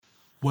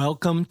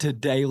Welcome to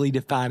Daily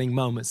Defining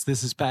Moments.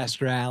 This is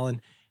Pastor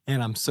Allen,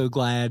 and I'm so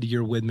glad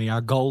you're with me. Our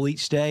goal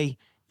each day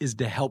is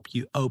to help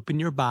you open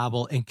your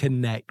Bible and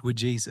connect with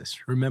Jesus.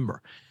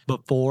 Remember,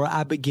 before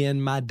I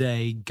begin my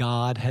day,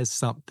 God has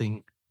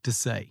something to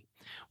say.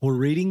 We're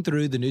reading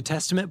through the New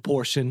Testament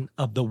portion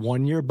of the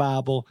One Year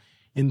Bible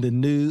in the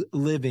New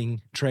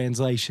Living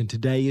Translation.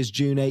 Today is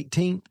June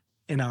 18th,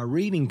 and our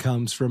reading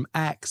comes from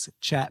Acts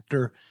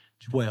chapter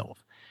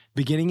 12.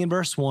 Beginning in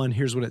verse 1,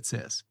 here's what it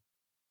says.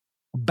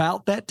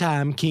 About that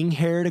time, King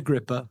Herod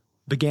Agrippa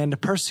began to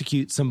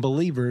persecute some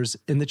believers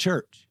in the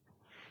church.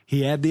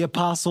 He had the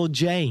apostle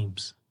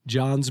James,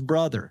 John's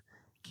brother,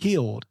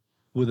 killed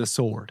with a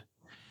sword.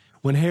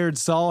 When Herod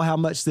saw how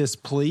much this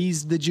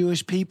pleased the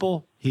Jewish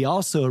people, he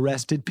also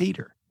arrested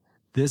Peter.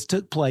 This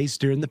took place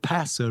during the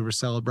Passover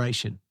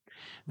celebration.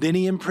 Then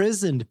he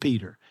imprisoned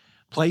Peter,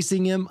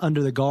 placing him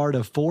under the guard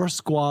of 4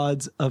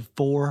 squads of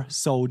 4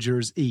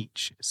 soldiers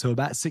each, so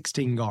about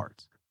 16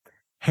 guards.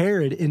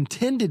 Herod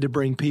intended to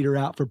bring Peter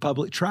out for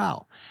public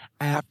trial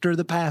after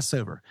the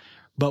Passover,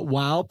 but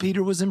while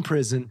Peter was in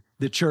prison,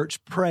 the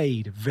church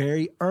prayed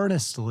very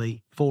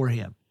earnestly for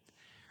him.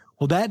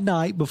 Well, that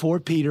night before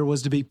Peter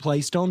was to be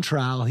placed on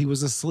trial, he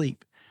was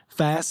asleep,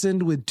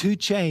 fastened with 2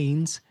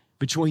 chains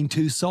between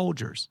 2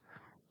 soldiers.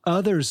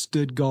 Others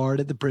stood guard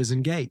at the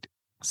prison gate.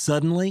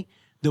 Suddenly,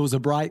 there was a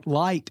bright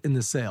light in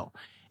the cell,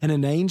 and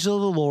an angel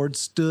of the Lord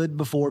stood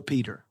before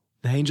Peter.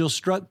 The angel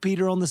struck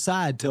Peter on the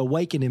side to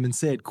awaken him and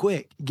said,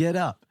 "Quick, get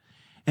up."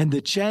 And the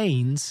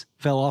chains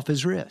fell off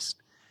his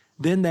wrist.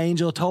 Then the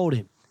angel told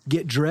him,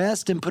 "Get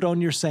dressed and put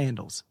on your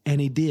sandals." And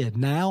he did.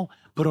 "Now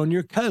put on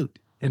your coat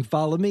and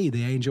follow me,"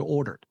 the angel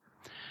ordered.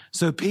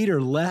 So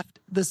Peter left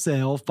the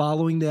cell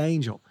following the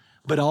angel.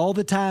 But all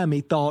the time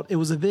he thought it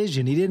was a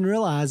vision. He didn't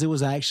realize it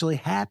was actually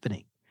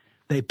happening.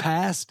 They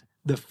passed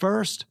the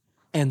first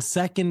and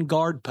second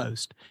guard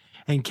post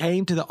and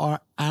came to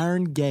the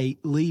iron gate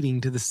leading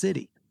to the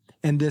city.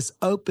 And this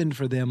opened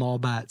for them all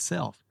by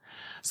itself.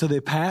 So they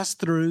passed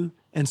through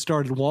and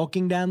started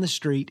walking down the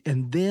street,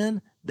 and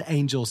then the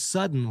angel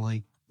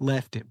suddenly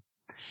left him.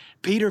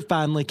 Peter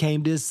finally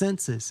came to his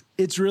senses.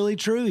 "It's really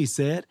true," he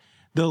said.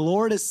 "The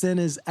Lord has sent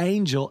his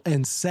angel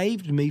and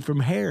saved me from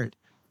Herod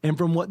and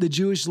from what the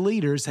Jewish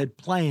leaders had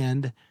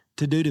planned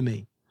to do to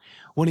me."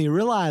 When he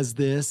realized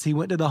this, he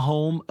went to the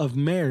home of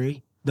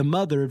Mary, the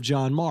mother of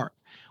John Mark,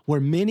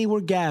 where many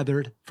were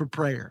gathered for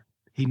prayer.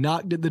 He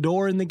knocked at the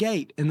door in the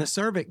gate, and the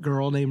servant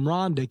girl named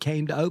Rhonda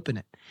came to open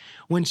it.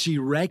 When she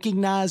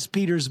recognized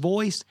Peter's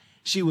voice,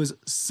 she was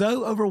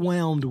so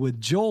overwhelmed with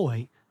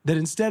joy that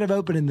instead of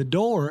opening the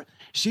door,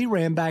 she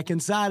ran back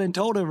inside and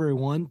told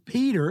everyone,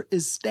 "Peter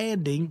is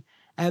standing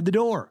at the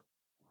door."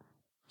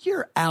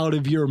 "You're out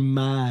of your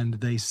mind,"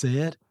 they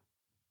said.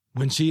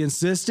 When she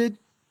insisted,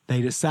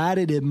 they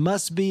decided it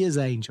must be his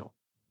angel.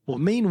 Well,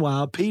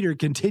 meanwhile, Peter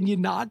continued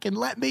knocking,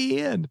 "Let me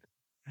in."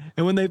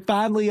 And when they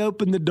finally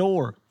opened the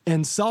door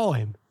and saw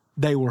him,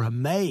 they were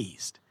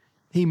amazed.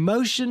 He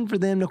motioned for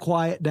them to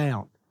quiet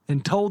down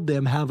and told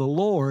them how the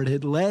Lord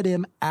had led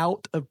him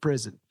out of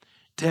prison.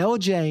 "Tell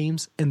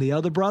James and the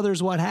other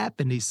brothers what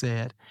happened," he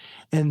said,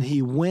 and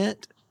he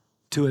went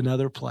to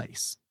another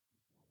place.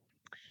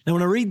 Now,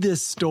 when I read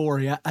this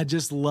story, I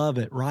just love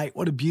it, right?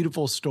 What a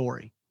beautiful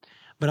story.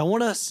 But I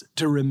want us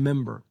to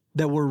remember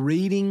that we're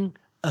reading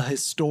a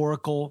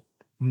historical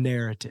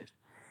narrative.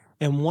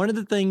 And one of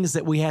the things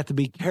that we have to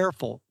be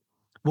careful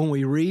when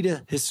we read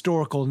a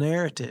historical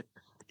narrative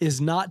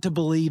is not to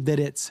believe that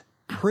it's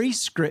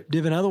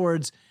prescriptive. In other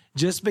words,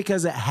 just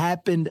because it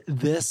happened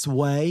this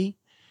way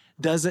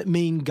doesn't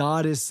mean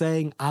God is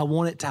saying, "I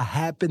want it to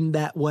happen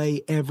that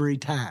way every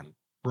time,"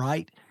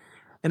 right?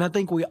 And I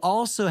think we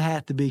also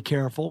have to be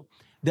careful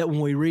that when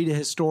we read a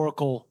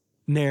historical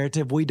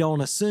narrative, we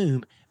don't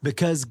assume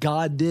because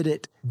God did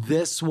it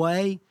this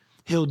way,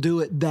 he'll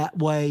do it that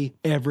way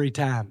every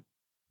time.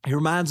 It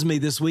reminds me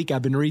this week,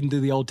 I've been reading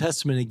through the Old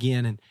Testament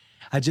again, and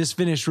I just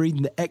finished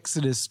reading the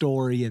Exodus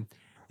story.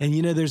 And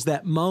you know, there's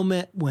that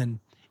moment when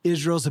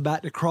Israel's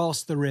about to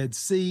cross the Red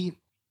Sea,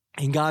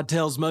 and God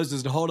tells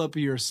Moses to hold up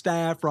your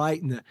staff,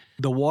 right? And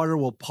the water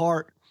will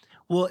part.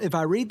 Well, if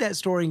I read that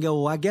story and go,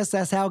 well, I guess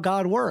that's how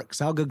God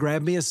works. I'll go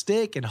grab me a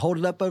stick and hold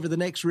it up over the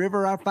next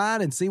river I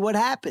find and see what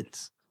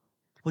happens.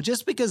 Well,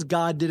 just because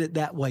God did it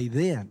that way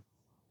then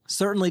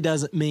certainly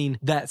doesn't mean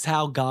that's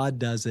how God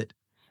does it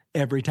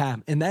every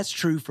time. And that's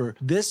true for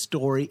this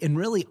story and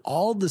really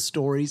all the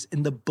stories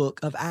in the book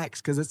of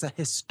Acts because it's a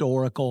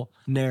historical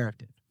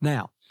narrative.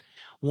 Now,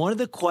 one of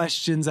the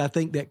questions I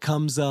think that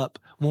comes up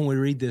when we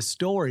read this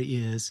story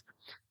is,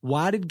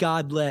 why did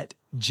God let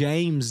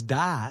James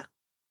die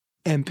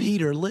and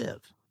Peter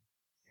live?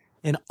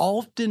 And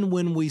often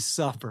when we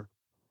suffer,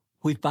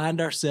 we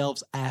find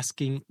ourselves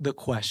asking the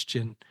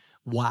question,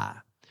 why?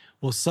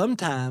 Well,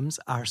 sometimes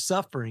our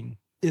suffering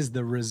is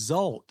the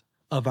result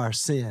of our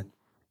sin.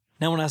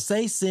 Now, when I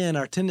say sin,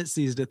 our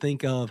tendency is to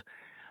think of,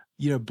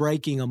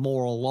 breaking a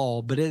moral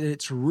law, but at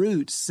its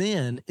root,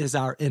 sin is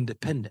our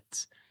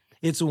independence.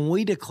 It's when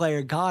we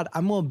declare, God,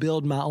 I'm going to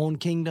build my own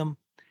kingdom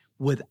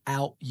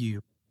without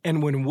you.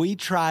 And when we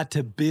try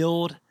to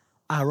build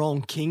our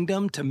own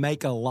kingdom to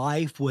make a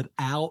life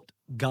without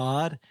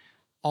God,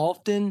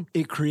 often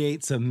it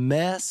creates a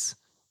mess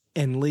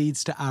and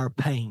leads to our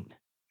pain.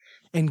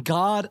 And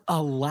God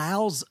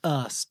allows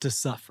us to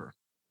suffer.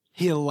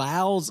 He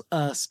allows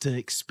us to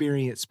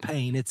experience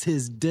pain. It's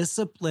His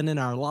discipline in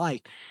our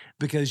life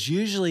because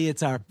usually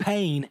it's our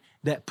pain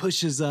that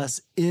pushes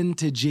us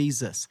into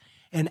Jesus.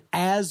 And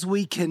as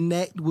we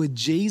connect with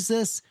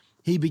Jesus,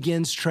 He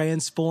begins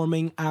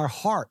transforming our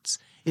hearts.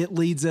 It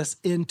leads us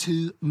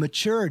into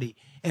maturity.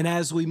 And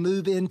as we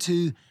move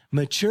into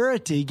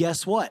maturity,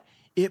 guess what?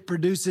 It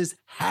produces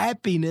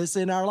happiness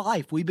in our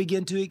life. We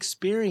begin to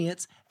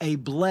experience a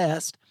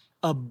blessed,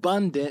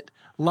 abundant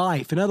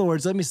life. In other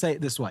words, let me say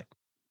it this way.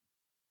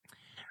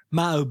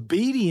 My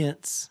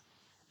obedience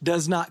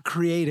does not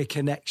create a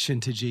connection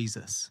to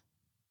Jesus,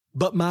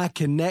 but my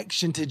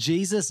connection to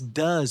Jesus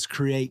does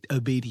create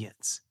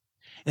obedience.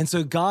 And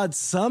so God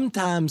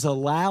sometimes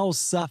allows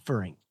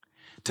suffering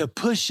to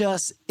push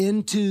us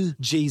into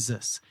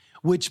Jesus,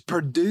 which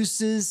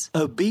produces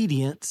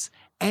obedience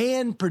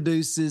and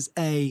produces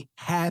a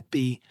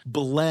happy,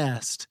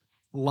 blessed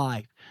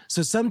life.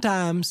 So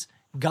sometimes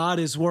God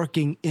is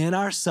working in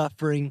our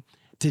suffering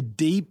to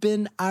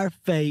deepen our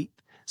faith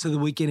so that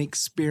we can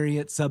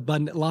experience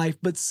abundant life.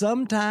 But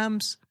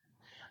sometimes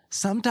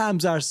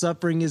our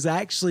suffering is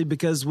actually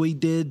because we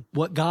did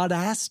what God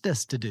asked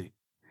us to do.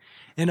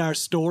 In our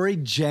story,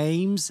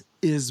 James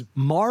is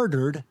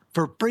martyred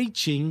for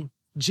preaching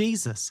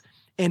Jesus.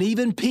 And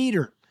even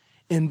Peter,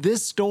 in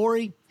this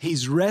story,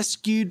 he's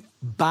rescued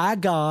by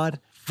God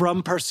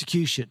from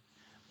persecution.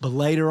 But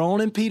later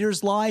on in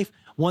Peter's life,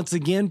 once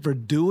again, for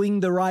doing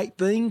the right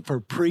thing, for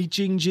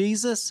preaching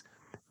Jesus,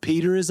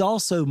 Peter is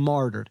also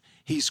martyred.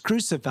 He's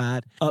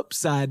crucified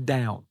upside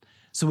down.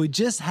 So we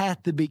just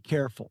have to be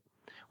careful.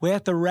 We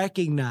have to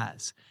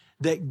recognize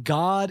that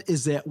God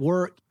is at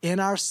work in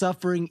our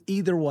suffering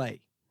either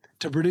way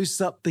to produce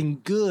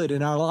something good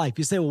in our life.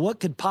 You say, well, what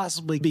could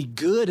possibly be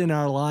good in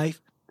our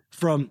life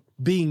from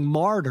being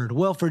martyred?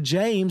 Well, for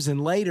James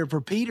and later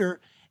for Peter,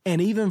 and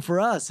even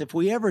for us, if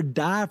we ever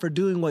die for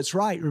doing what's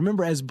right,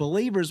 remember, as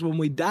believers, when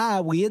we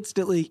die, we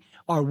instantly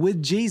are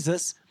with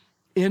Jesus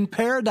in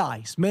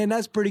paradise. Man,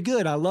 that's pretty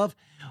good. I love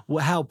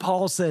how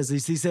Paul says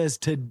this. He says,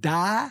 to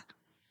die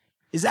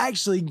is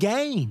actually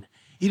gain.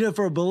 You know,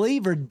 for a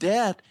believer,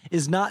 death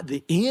is not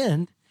the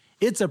end.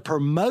 It's a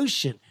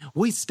promotion.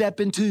 We step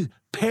into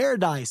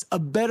paradise, a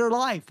better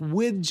life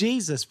with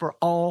Jesus for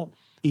all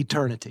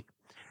eternity.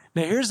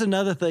 Now, here's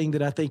another thing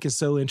that I think is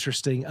so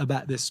interesting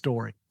about this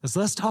story.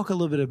 Let's talk a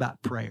little bit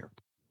about prayer.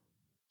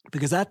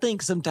 Because I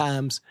think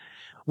sometimes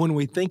when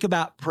we think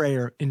about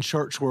prayer in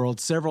church world,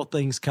 several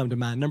things come to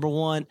mind. Number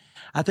one,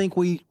 I think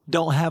we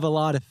don't have a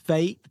lot of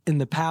faith in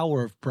the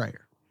power of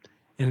prayer.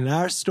 And in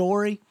our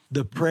story,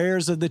 the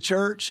prayers of the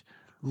church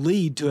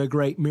lead to a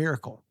great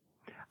miracle.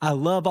 I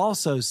love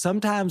also,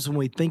 sometimes when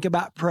we think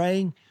about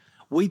praying,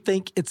 we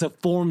think it's a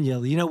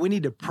formula. You know, we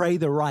need to pray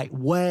the right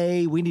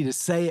way. We need to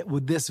say it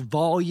with this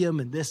volume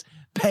and this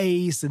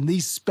pace and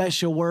these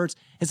special words.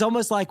 It's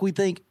almost like we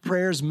think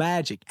prayer's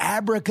magic.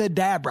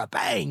 Abracadabra,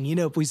 bang. You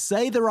know, if we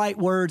say the right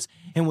words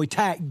and we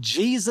tack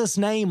Jesus'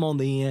 name on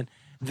the end,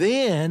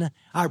 then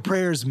our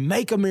prayers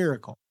make a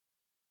miracle.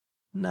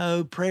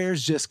 No,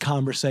 prayer's just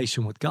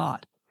conversation with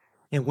God.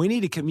 And we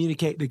need to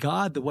communicate to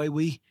God the way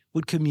we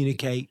would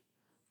communicate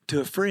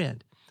to a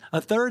friend. A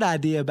third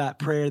idea about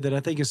prayer that I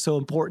think is so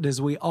important is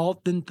we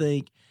often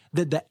think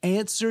that the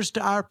answers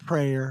to our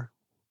prayer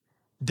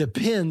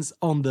depends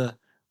on the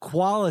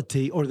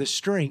quality or the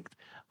strength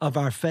of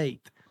our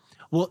faith.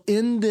 Well,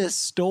 in this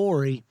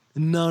story,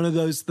 none of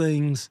those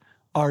things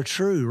are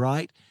true,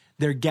 right?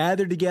 They're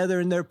gathered together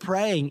and they're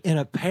praying, and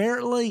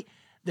apparently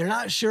they're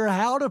not sure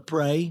how to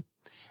pray,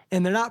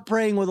 and they're not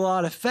praying with a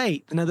lot of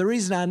faith. Now, the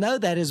reason I know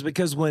that is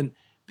because when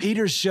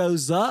Peter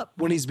shows up,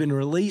 when he's been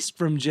released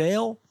from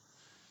jail,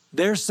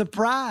 they're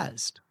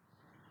surprised,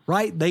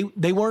 right?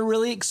 They weren't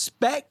really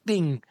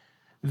expecting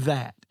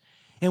that.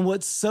 And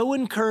what's so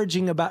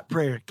encouraging about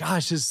prayer,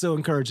 gosh, it's so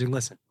encouraging.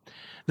 Listen,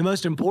 the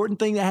most important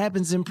thing that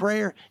happens in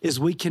prayer is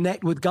we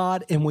connect with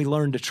God and we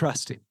learn to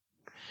trust Him.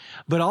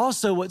 But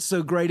also what's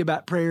so great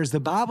about prayer is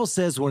the Bible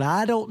says when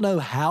I don't know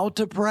how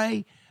to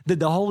pray, that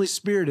the Holy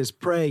Spirit is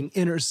praying,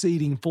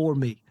 interceding for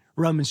me.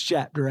 Romans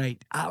chapter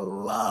 8. I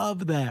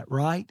love that,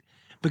 right?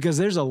 Because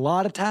there's a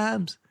lot of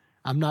times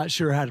I'm not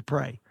sure how to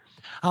pray.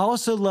 I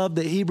also love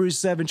that Hebrews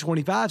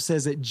 7:25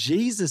 says that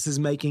Jesus is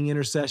making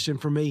intercession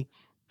for me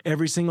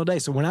every single day.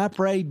 So when I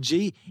pray,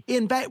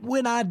 in fact,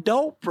 when I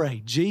don't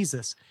pray,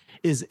 Jesus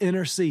is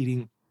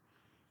interceding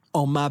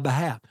on my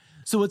behalf.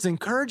 So what's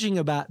encouraging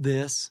about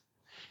this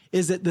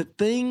is that the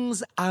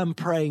things I'm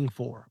praying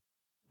for,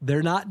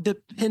 they're not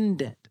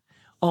dependent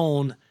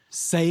on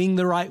saying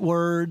the right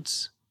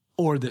words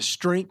or the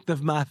strength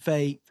of my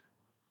faith.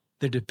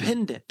 They're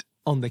dependent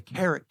on the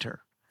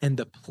character and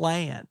the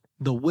plan,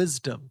 the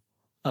wisdom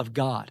of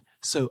God,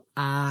 so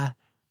I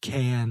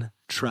can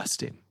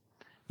trust Him.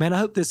 Man, I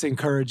hope this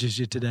encourages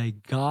you today.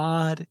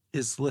 God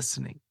is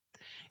listening.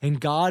 And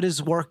God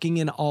is working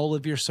in all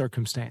of your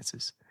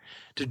circumstances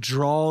to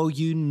draw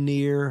you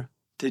near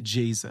to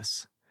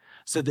Jesus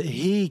so that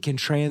he can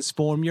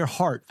transform your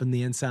heart from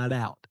the inside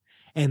out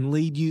and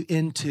lead you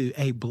into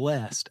a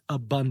blessed,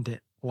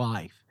 abundant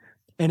life.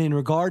 And in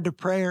regard to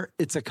prayer,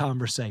 it's a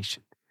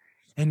conversation.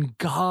 And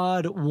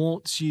God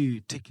wants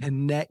you to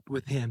connect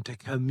with him, to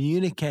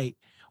communicate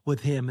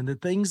with him and the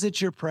things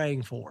that you're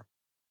praying for.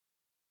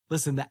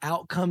 Listen, the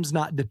outcome's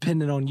not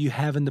dependent on you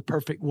having the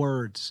perfect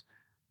words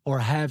or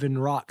having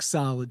rock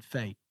solid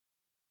faith.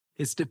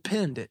 It's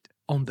dependent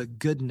on the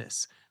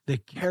goodness, the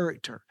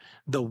character,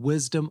 the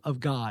wisdom of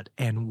God,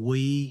 and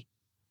we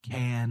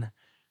can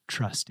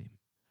trust him.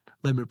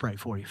 Let me pray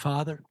for you.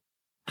 Father,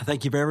 I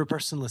thank you for every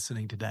person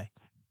listening today.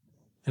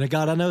 And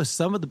God, I know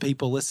some of the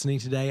people listening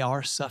today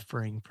are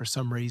suffering for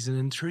some reason.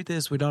 And the truth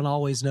is, we don't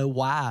always know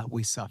why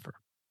we suffer.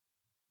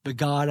 But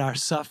God, our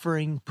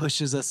suffering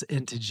pushes us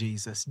into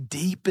Jesus,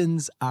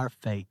 deepens our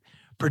faith,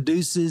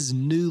 produces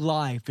new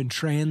life and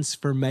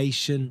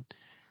transformation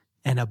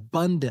and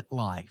abundant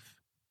life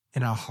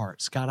in our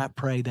hearts. God, I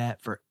pray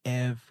that for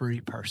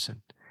every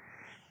person.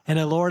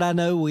 And Lord, I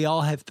know we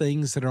all have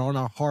things that are on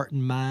our heart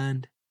and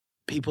mind,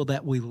 people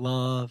that we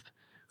love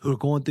who are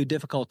going through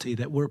difficulty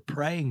that we're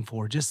praying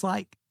for, just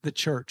like the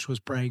church was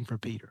praying for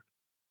Peter.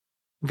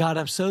 God,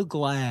 I'm so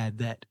glad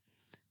that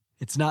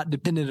it's not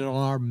dependent on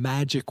our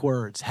magic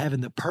words,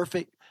 having the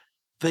perfect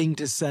thing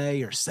to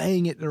say or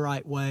saying it the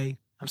right way.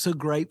 I'm so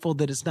grateful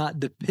that it's not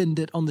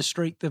dependent on the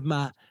strength of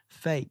my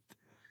faith.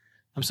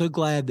 I'm so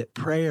glad that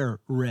prayer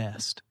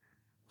rests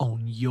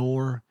on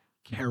your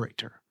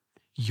character,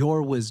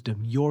 your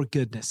wisdom, your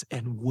goodness,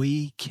 and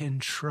we can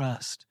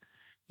trust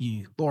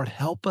you. Lord,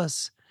 help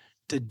us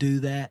to do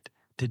that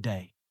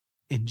today.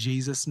 In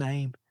Jesus'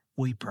 name,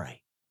 we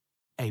pray.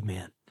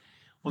 Amen.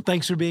 Well,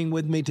 thanks for being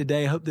with me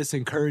today. I hope this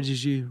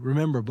encourages you.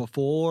 Remember,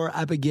 before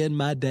I begin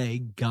my day,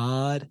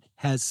 God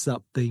has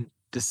something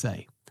to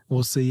say.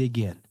 We'll see you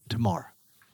again tomorrow.